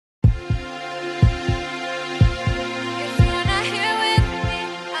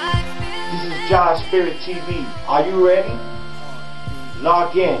John Spirit TV. Are you ready?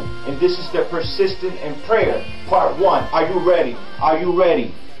 Log in. And this is the Persistent in Prayer, Part 1. Are you ready? Are you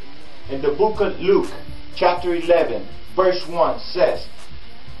ready? In the book of Luke, chapter 11, verse 1 says,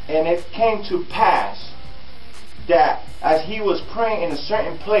 "And it came to pass that as he was praying in a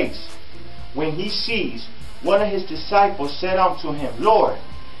certain place, when he ceased, one of his disciples said unto him, Lord,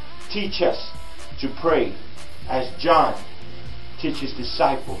 teach us to pray as John teaches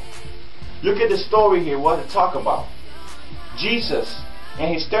disciples." Look at the story here, what to talk about. Jesus,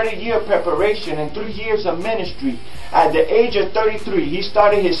 in his 30-year preparation and 3 years of ministry, at the age of 33, he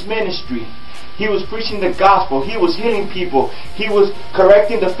started his ministry. He was preaching the gospel. He was healing people. He was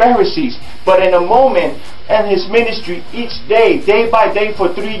correcting the Pharisees. But in a moment in his ministry, each day by day for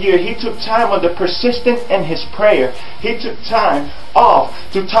 3 years, he took time on the persistent in his prayer. He took time off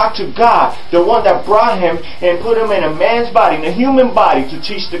to talk to God, the one that brought him and put him in a man's body, in a human body, to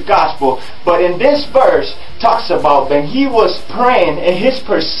teach the gospel. But in this verse talks about when he was praying in his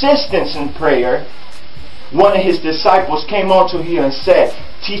persistence in prayer, one of his disciples came on to him and said,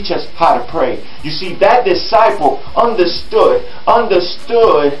 "Teach us how to pray." You see, that disciple understood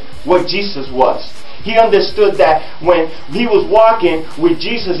what Jesus was. He understood that when he was walking with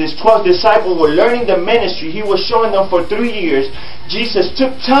Jesus, his 12 disciples were learning the ministry. He was showing them for 3 years. Jesus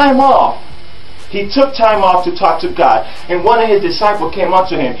took time off. He took time off to talk to God. And one of his disciples came up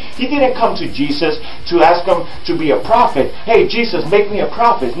to him. He didn't come to Jesus to ask him to be a prophet. "Hey, Jesus, make me a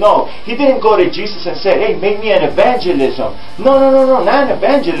prophet." No, he didn't go to Jesus and say, "Hey, make me an evangelism." No, not an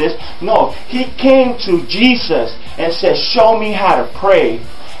evangelist. No, he came to Jesus and said, "Show me how to pray."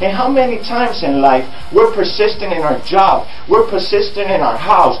 And how many times in life we're persistent in our job, we're persistent in our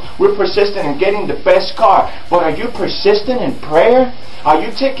house, we're persistent in getting the best car, but are you persistent in prayer? Are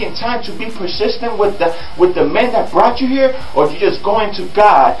you taking time to be persistent with the men that brought you here, or are you just going to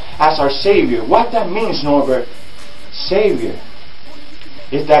God as our Savior? What that means, Norbert, Savior,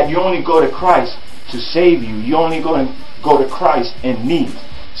 is that you only go to Christ to save you. You only go to Christ in need.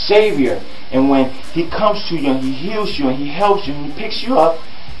 Savior, and when He comes to you and He heals you and He helps you and He picks you up,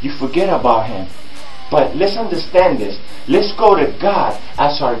 you forget about Him. But let's understand this. Let's go to God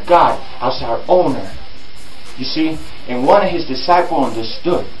as our owner. You see, and one of his disciples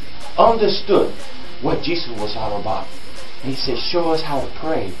understood what Jesus was all about. And he said, "Show us how to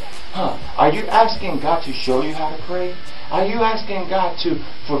pray." Are you asking God to show you how to pray? Are you asking God to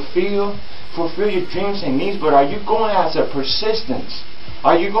fulfill your dreams and needs? But are you going as a persistence?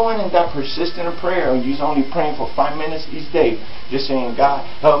 Are you going in that persistent prayer, or are you only praying for 5 minutes each day, just saying, "God,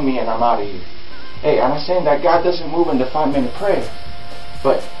 help me," and I'm out of here? Hey, I'm not saying that God doesn't move in the 5-minute prayer,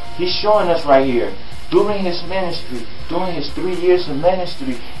 but He's showing us right here, during His ministry, during His 3 years of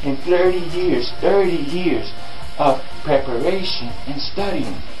ministry, and 30 years of preparation and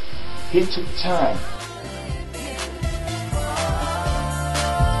studying, He took time.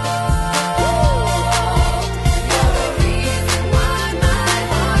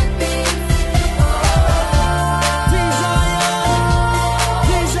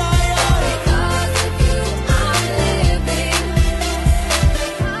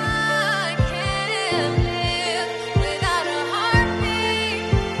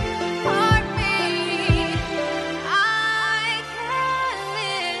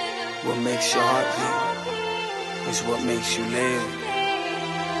 What makes your heart beat is what makes you live.